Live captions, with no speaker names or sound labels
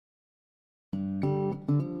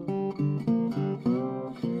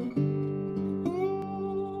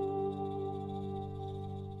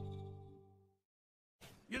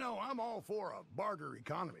for a barter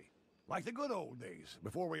economy, like the good old days,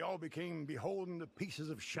 before we all became beholden to pieces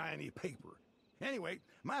of shiny paper. Anyway,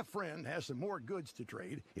 my friend has some more goods to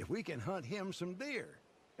trade if we can hunt him some deer.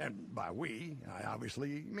 And by we, I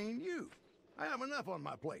obviously mean you. I have enough on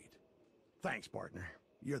my plate. Thanks, partner.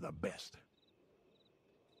 You're the best.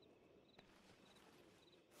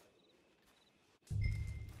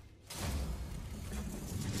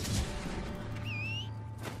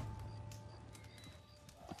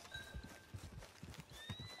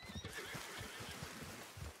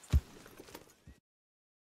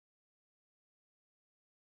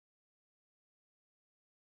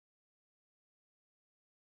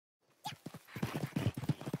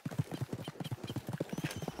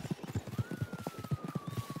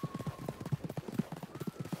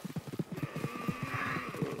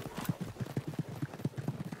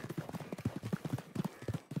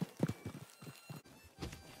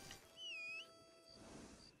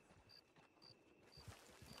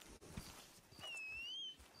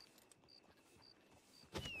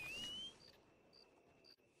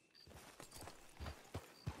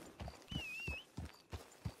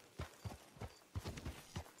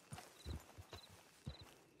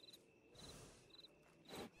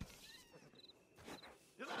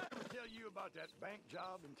 You about that bank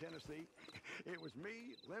job in Tennessee? It was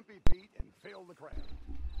me, Limpy Pete, and Phil the Crab.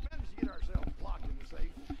 Managed to get ourselves locked in the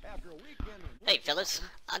safe after a weekend. Hey fellas,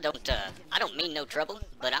 I don't mean no trouble,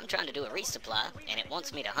 but I'm trying to do a resupply, and it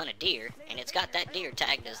wants me to hunt a deer, and it's got that deer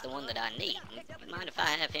tagged as the one that I need. You mind if I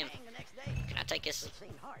have him? Can I take this?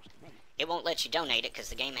 It won't let you donate it because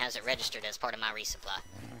the game has it registered as part of my resupply.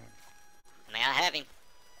 May I have him?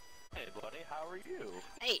 Hey buddy, how are you?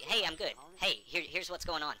 Hey, I'm good. Hey, here's what's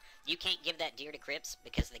going on. You can't give that deer to Crips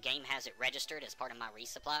because the game has it registered as part of my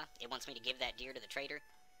resupply. It wants me to give that deer to the trader.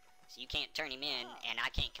 So you can't turn him in, and I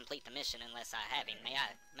can't complete the mission unless I have him. May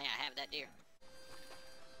I have that deer?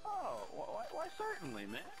 Oh, why certainly,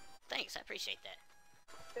 man. Thanks, I appreciate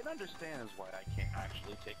that. It understands why I can't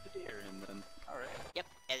actually take the deer in then. Alright. Yep,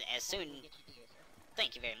 as soon...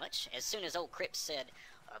 Thank you very much. As soon as old Crips said,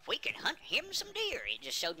 if we can hunt him some deer, it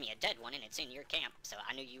just showed me a dead one and it's in your camp, so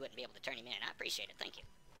I knew you wouldn't be able to turn him in. I appreciate it, thank you.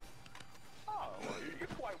 Oh, well, you're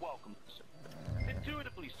quite welcome, sir.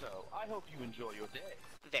 Intuitively so. I hope you enjoy your day.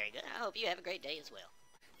 Very good. I hope you have a great day as well.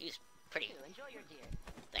 He was pretty... Enjoy your deer.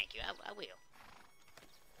 Thank you, I will.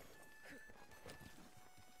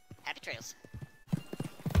 Happy trails.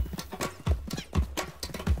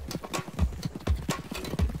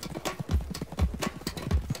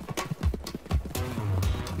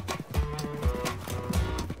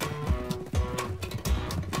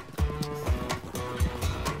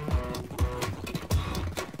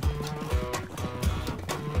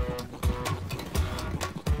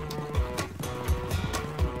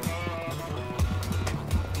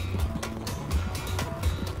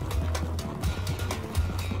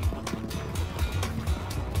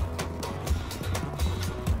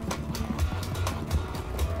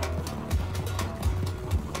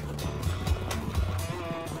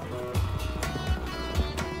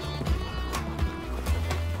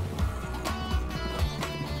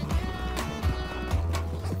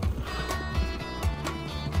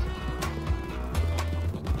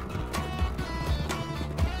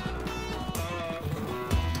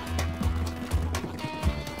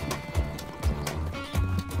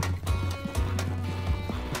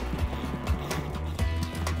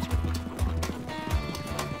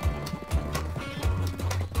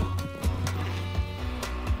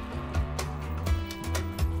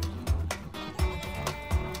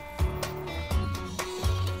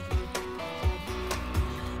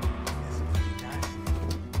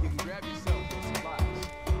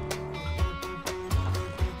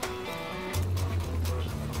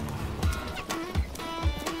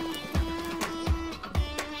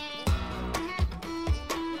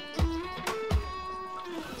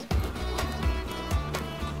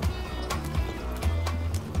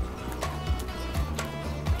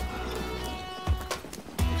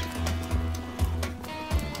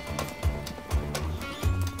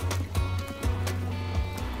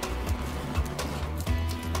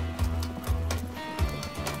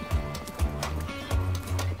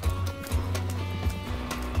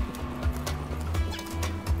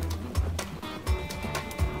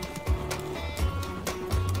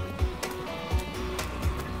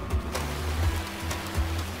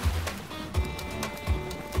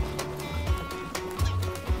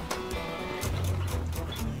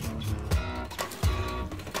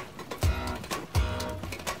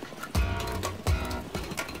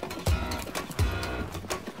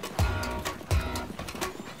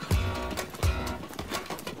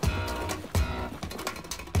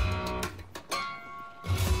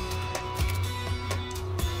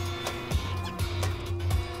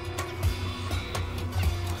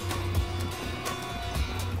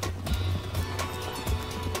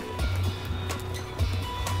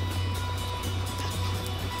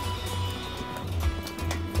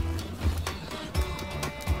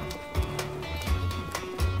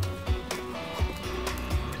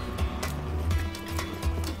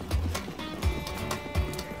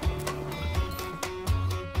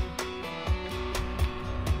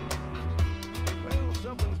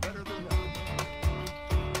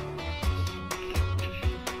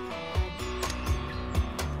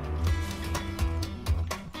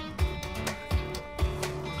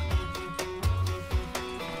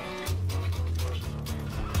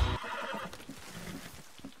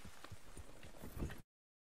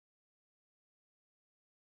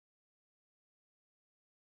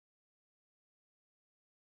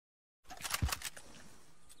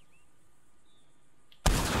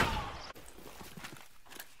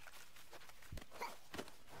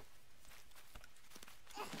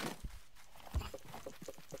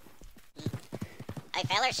 Hey,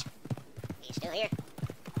 fellers. You still here?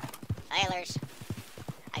 Fellers.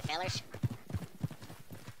 Hey, fellers.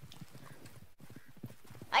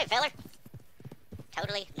 Hey, feller.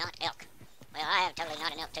 Totally not elk. Well, I have totally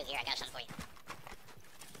not an elk, too. Here, I got something for you.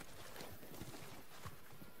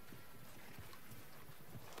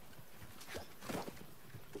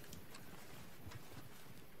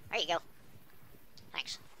 There you go.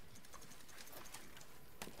 Thanks.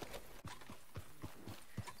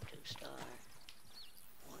 2-star.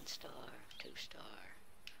 1-star. 2-star.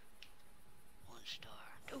 1-star.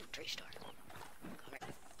 Ooh, 3-star. Come here.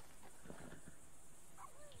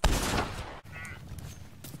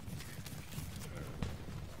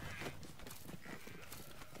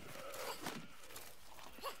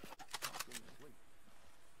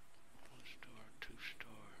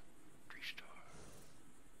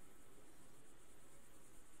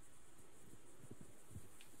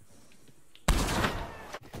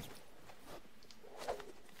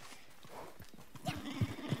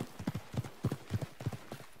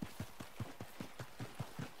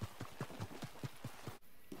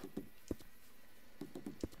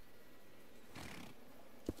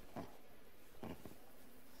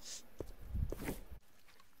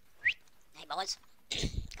 Boys,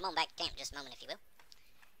 come on back to camp just a moment, if you will.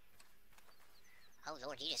 Oh,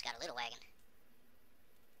 Lord, you just got a little wagon.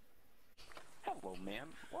 Hello, ma'am.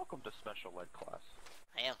 Welcome to special ed class.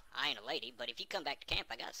 Well, I ain't a lady, but if you come back to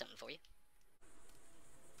camp, I got something for you.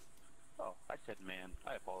 Oh, I said man.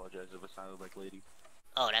 I apologize if it sounded like lady.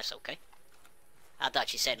 Oh, that's okay. I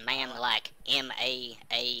thought you said man like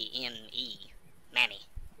M-A-A-M-E. Mammy.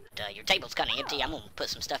 But, your table's kind of empty. I'm going to put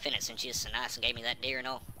some stuff in it since you're so nice and gave me that deer and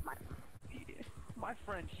all. My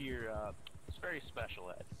friend here is very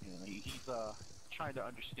special ed. You know, he's trying to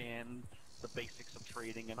understand the basics of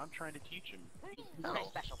trading, and I'm trying to teach him. Oh,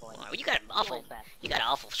 special boy. Well, you got an awful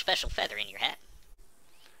special feather in your hat.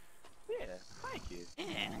 Yeah, thank you.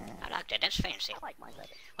 Yeah, I like that. That's fancy. I like my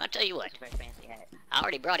feather. Well, I'll tell you what. It's a very fancy hat. I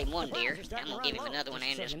already brought him one deer. I'm gonna give him another one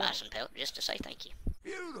and his bison pelt just to say thank you.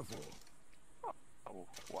 Beautiful. Oh,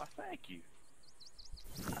 why, thank you.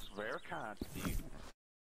 That's very kind, Steve.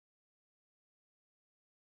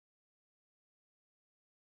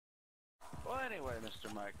 Well, anyway,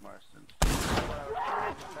 Mr. Mike Marston, what I was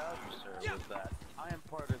trying to tell you, sir, was that I am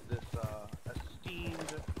part of this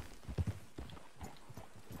esteemed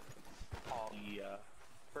the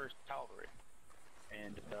US Calvary,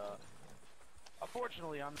 and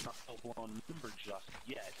unfortunately, I'm not a full-blown member just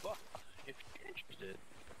yet. But if you're interested,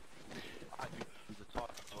 I'd be willing to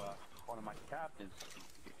talk to one of my captains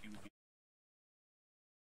if you would be.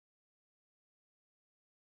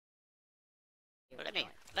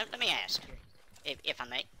 Let me ask, if I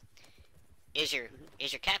may, is your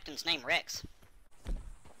captain's name Rex?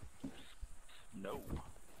 No.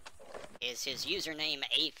 Is his username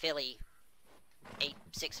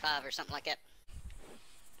aphilly865 or something like that?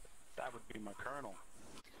 That would be my colonel.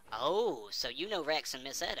 Oh, so you know Rex and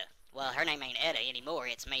Miss Etta. Well, her name ain't Etta anymore,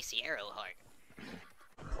 it's Macy Arrowheart.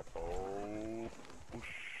 Oh,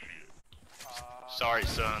 shit. Sorry,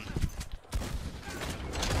 son.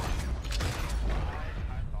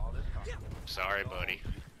 Sorry, buddy.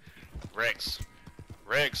 Rex,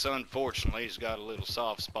 unfortunately, has got a little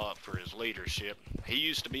soft spot for his leadership. He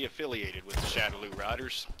used to be affiliated with the Shadoloo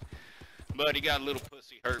Riders, but he got a little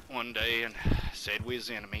pussy hurt one day and said we was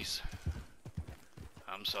enemies.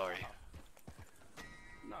 I'm sorry.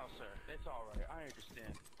 No, sir, it's alright. I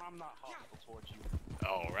understand. I'm not hostile towards you.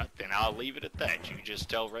 Alright, then I'll leave it at that. You just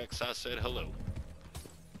tell Rex I said hello.